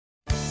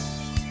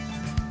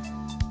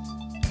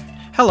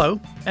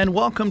Hello, and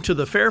welcome to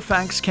the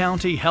Fairfax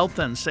County Health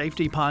and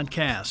Safety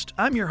Podcast.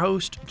 I'm your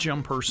host,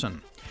 Jim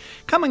Person.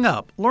 Coming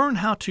up, learn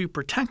how to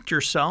protect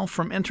yourself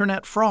from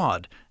internet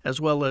fraud,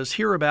 as well as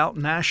hear about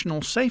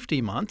National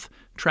Safety Month,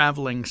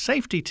 traveling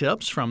safety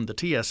tips from the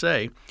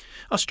TSA,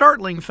 a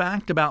startling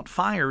fact about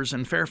fires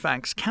in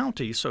Fairfax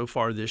County so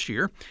far this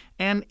year,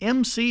 and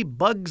MC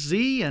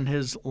Bugsy and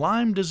his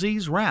Lyme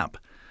Disease rap.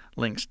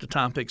 Links to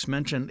topics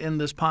mentioned in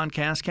this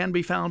podcast can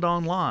be found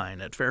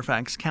online at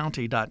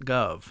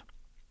fairfaxcounty.gov.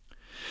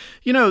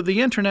 You know,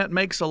 the internet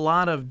makes a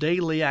lot of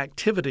daily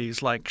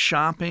activities like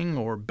shopping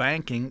or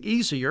banking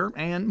easier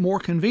and more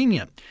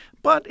convenient,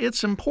 but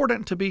it's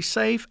important to be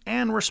safe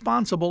and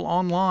responsible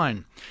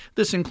online.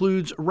 This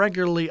includes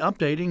regularly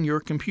updating your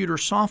computer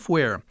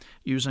software,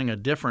 using a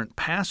different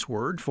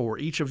password for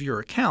each of your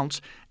accounts,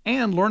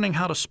 and learning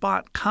how to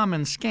spot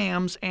common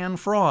scams and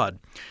fraud.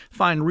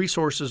 Find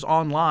resources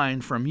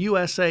online from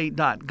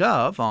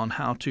USA.gov on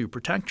how to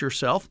protect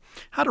yourself,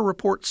 how to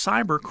report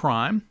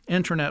cybercrime,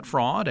 internet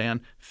fraud, and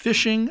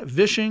phishing,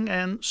 vishing,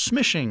 and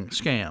smishing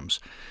scams.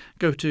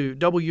 Go to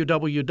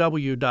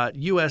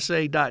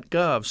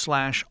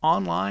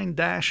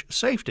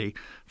www.usa.gov/online-safety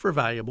for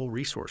valuable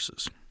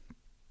resources.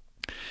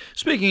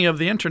 Speaking of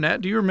the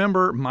internet, do you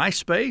remember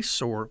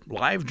MySpace or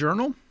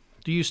LiveJournal?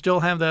 Do you still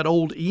have that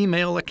old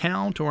email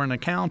account or an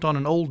account on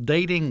an old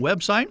dating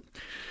website?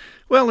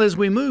 Well, as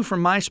we move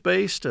from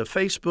MySpace to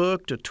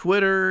Facebook to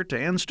Twitter to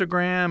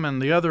Instagram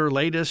and the other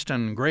latest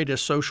and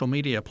greatest social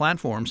media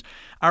platforms,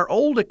 our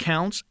old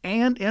accounts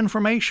and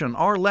information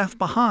are left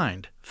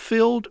behind,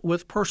 filled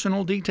with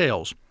personal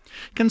details.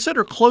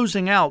 Consider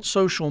closing out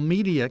social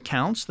media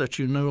accounts that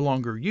you no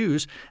longer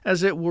use,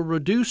 as it will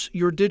reduce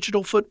your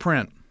digital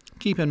footprint.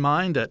 Keep in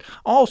mind that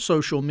all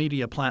social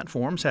media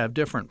platforms have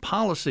different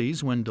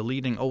policies when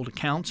deleting old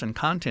accounts and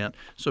content,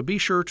 so be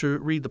sure to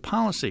read the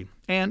policy.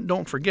 And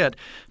don't forget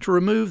to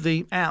remove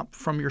the app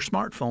from your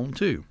smartphone,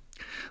 too.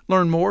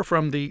 Learn more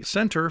from the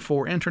Center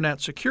for Internet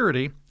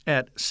Security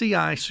at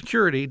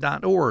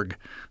cisecurity.org.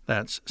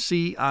 That's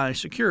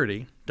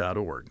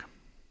cisecurity.org.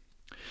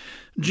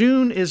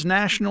 June is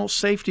National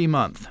Safety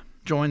Month.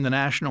 Join the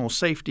National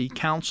Safety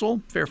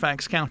Council,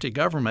 Fairfax County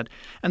government,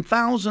 and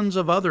thousands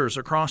of others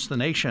across the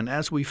nation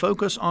as we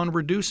focus on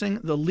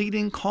reducing the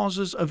leading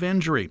causes of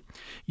injury.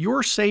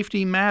 Your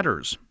safety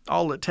matters.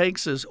 All it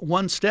takes is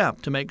one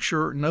step to make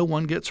sure no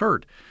one gets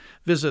hurt.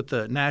 Visit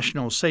the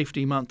National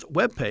Safety Month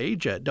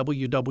webpage at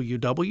www.nsc.org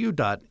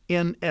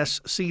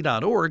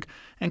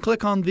and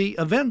click on the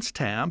Events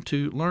tab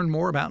to learn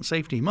more about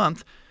Safety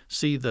Month,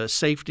 see the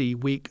Safety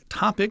Week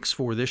topics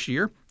for this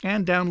year,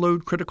 and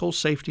download critical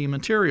safety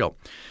material.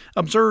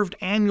 Observed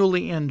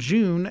annually in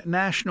June,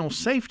 National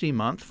Safety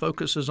Month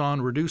focuses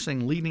on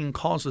reducing leading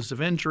causes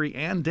of injury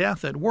and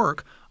death at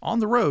work, on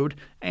the road,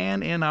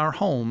 and in our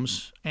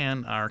homes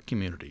and our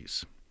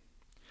communities.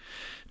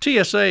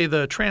 TSA,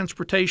 the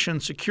Transportation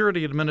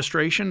Security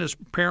Administration, is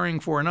preparing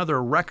for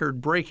another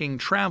record-breaking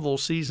travel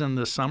season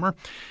this summer,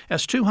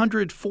 as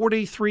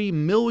 243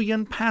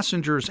 million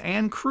passengers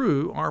and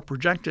crew are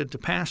projected to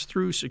pass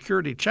through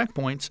security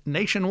checkpoints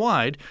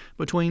nationwide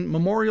between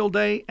Memorial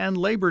Day and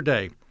Labor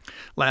Day.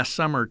 Last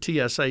summer,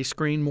 TSA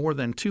screened more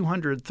than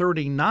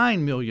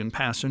 239 million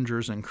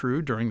passengers and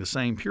crew during the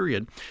same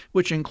period,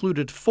 which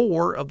included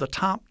 4 of the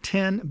top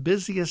 10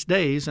 busiest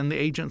days in the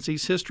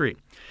agency's history.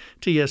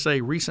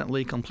 TSA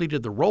recently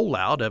completed the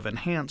rollout of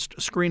enhanced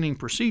screening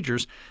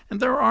procedures, and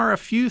there are a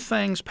few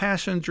things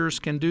passengers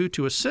can do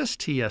to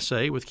assist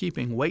TSA with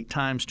keeping wait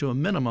times to a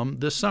minimum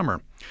this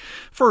summer.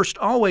 First,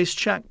 always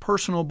check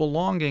personal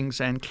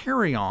belongings and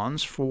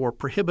carry-ons for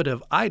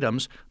prohibitive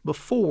items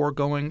before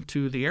going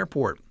to the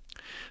airport.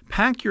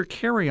 Pack your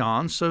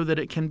carry-on so that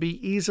it can be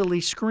easily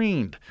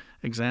screened.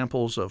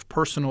 Examples of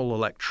personal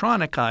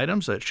electronic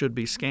items that should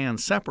be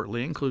scanned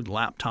separately include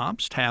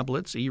laptops,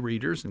 tablets,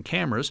 e-readers, and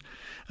cameras.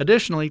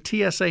 Additionally,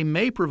 TSA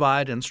may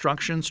provide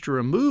instructions to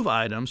remove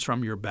items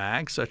from your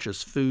bag, such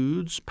as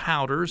foods,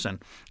 powders,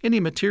 and any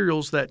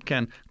materials that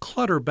can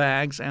clutter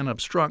bags and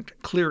obstruct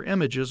clear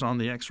images on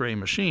the X-ray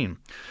machine.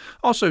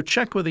 Also,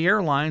 check with the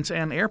airlines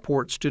and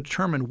airports to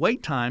determine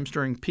wait times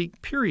during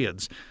peak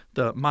periods.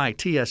 The My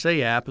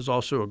TSA app is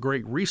also a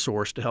great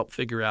resource to help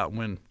figure out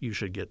when you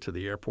should get to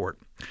the airport.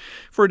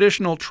 For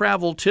additional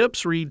travel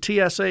tips, read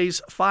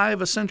TSA's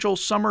 5 Essential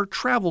Summer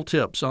Travel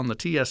Tips on the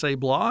TSA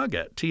blog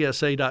at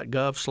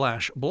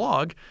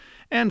tsa.gov/blog,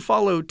 and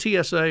follow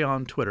TSA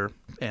on Twitter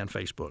and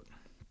Facebook.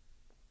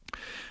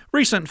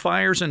 Recent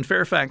fires in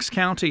Fairfax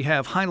County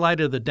have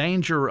highlighted the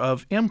danger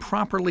of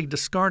improperly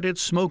discarded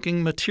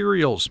smoking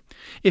materials.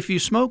 If you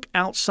smoke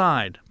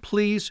outside,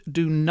 please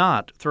do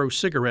not throw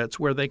cigarettes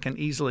where they can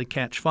easily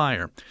catch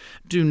fire.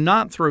 Do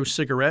not throw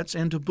cigarettes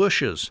into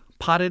bushes,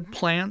 potted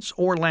plants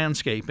or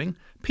landscaping,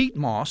 peat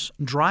moss,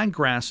 dry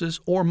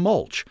grasses, or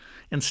mulch.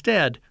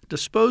 Instead,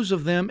 dispose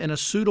of them in a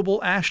suitable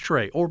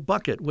ashtray or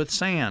bucket with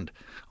sand.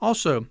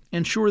 Also,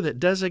 ensure that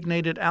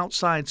designated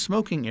outside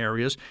smoking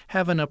areas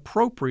have an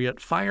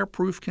appropriate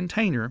fireproof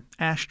container,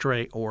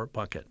 ashtray, or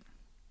bucket.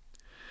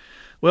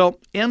 Well,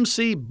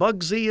 MC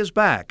Bugsy is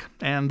back,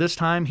 and this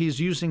time he's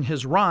using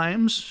his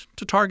rhymes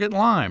to target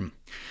Lyme.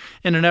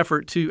 In an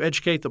effort to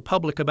educate the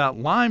public about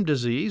Lyme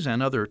disease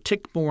and other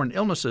tick-borne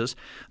illnesses,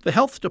 the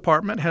health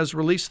department has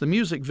released the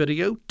music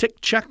video Tick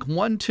Check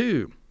 1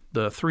 2.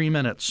 The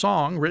 3-minute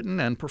song, written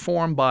and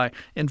performed by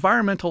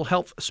environmental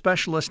health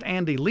specialist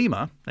Andy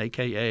Lima,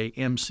 a.k.a.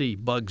 MC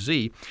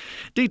Bugsy,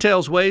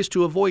 details ways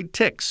to avoid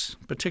ticks,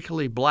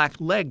 particularly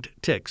black-legged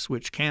ticks,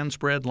 which can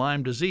spread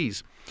Lyme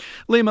disease.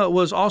 Lima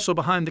was also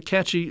behind the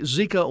catchy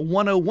Zika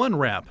 101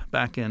 rap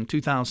back in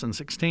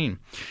 2016.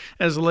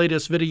 As the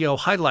latest video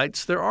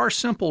highlights, there are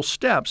simple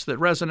steps that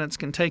residents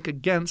can take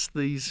against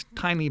these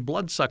tiny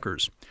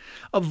bloodsuckers.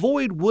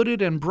 Avoid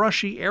wooded and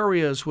brushy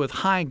areas with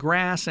high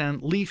grass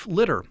and leaf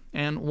litter,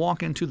 and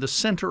walk into the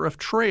center of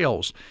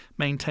trails.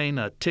 Maintain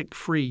a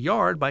tick-free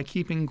yard by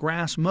keeping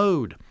grass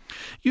mowed.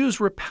 Use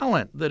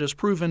repellent that is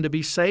proven to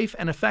be safe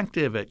and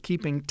effective at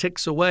keeping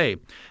ticks away.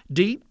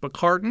 DEET,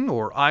 bicardin,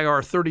 or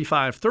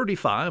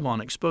IR3535 on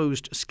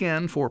exposed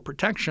skin for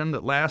protection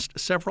that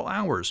lasts several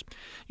hours.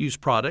 Use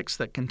products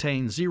that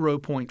contain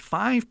 0.5%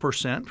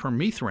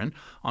 permethrin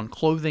on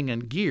clothing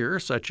and gear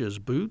such as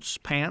boots,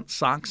 pants,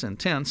 socks, and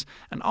tents,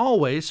 and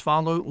always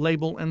follow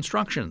label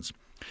instructions.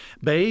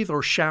 Bathe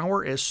or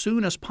shower as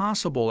soon as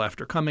possible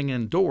after coming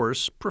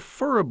indoors,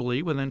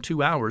 preferably within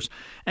 2 hours,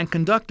 and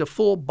conduct a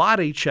full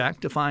body check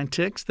to find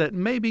ticks that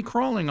may be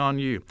crawling on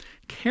you.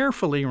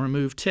 Carefully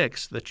remove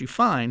ticks that you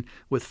find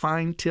with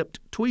fine-tipped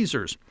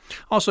tweezers.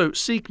 Also,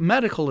 seek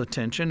medical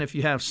attention if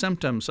you have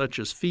symptoms such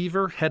as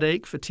fever,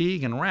 headache,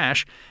 fatigue, and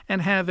rash,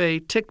 and have a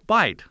tick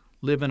bite,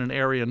 live in an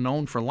area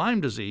known for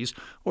Lyme disease,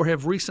 or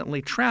have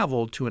recently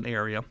traveled to an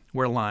area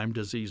where Lyme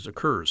disease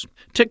occurs.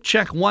 Tick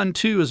Check 1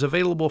 2 is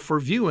available for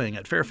viewing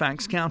at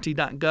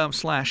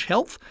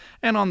fairfaxcounty.gov/health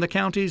and on the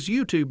county's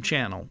YouTube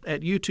channel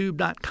at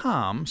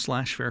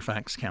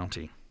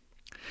youtube.com/fairfaxcounty.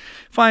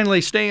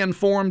 Finally, stay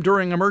informed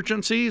during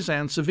emergencies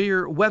and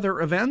severe weather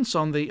events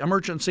on the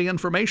Emergency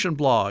Information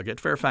blog at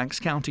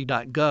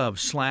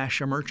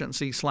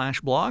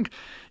fairfaxcounty.gov/emergency/blog.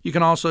 You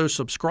can also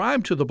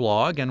subscribe to the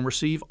blog and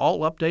receive all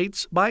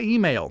updates by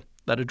email.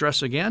 That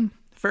address again,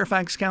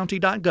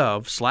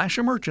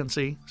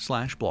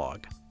 fairfaxcounty.gov/emergency/blog.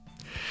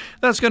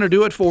 That's going to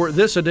do it for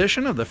this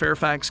edition of the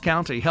Fairfax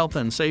County Health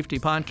and Safety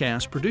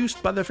Podcast,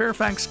 produced by the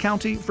Fairfax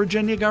County,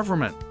 Virginia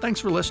government. Thanks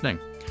for listening.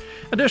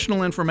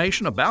 Additional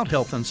information about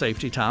health and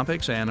safety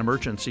topics and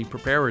emergency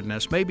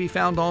preparedness may be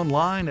found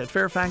online at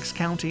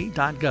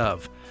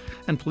fairfaxcounty.gov.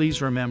 And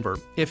please remember,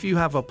 if you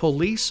have a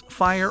police,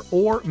 fire,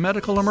 or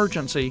medical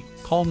emergency,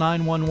 call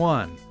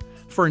 911.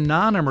 For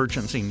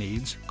non-emergency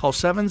needs, call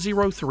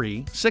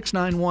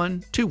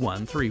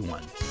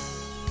 703-691-2131.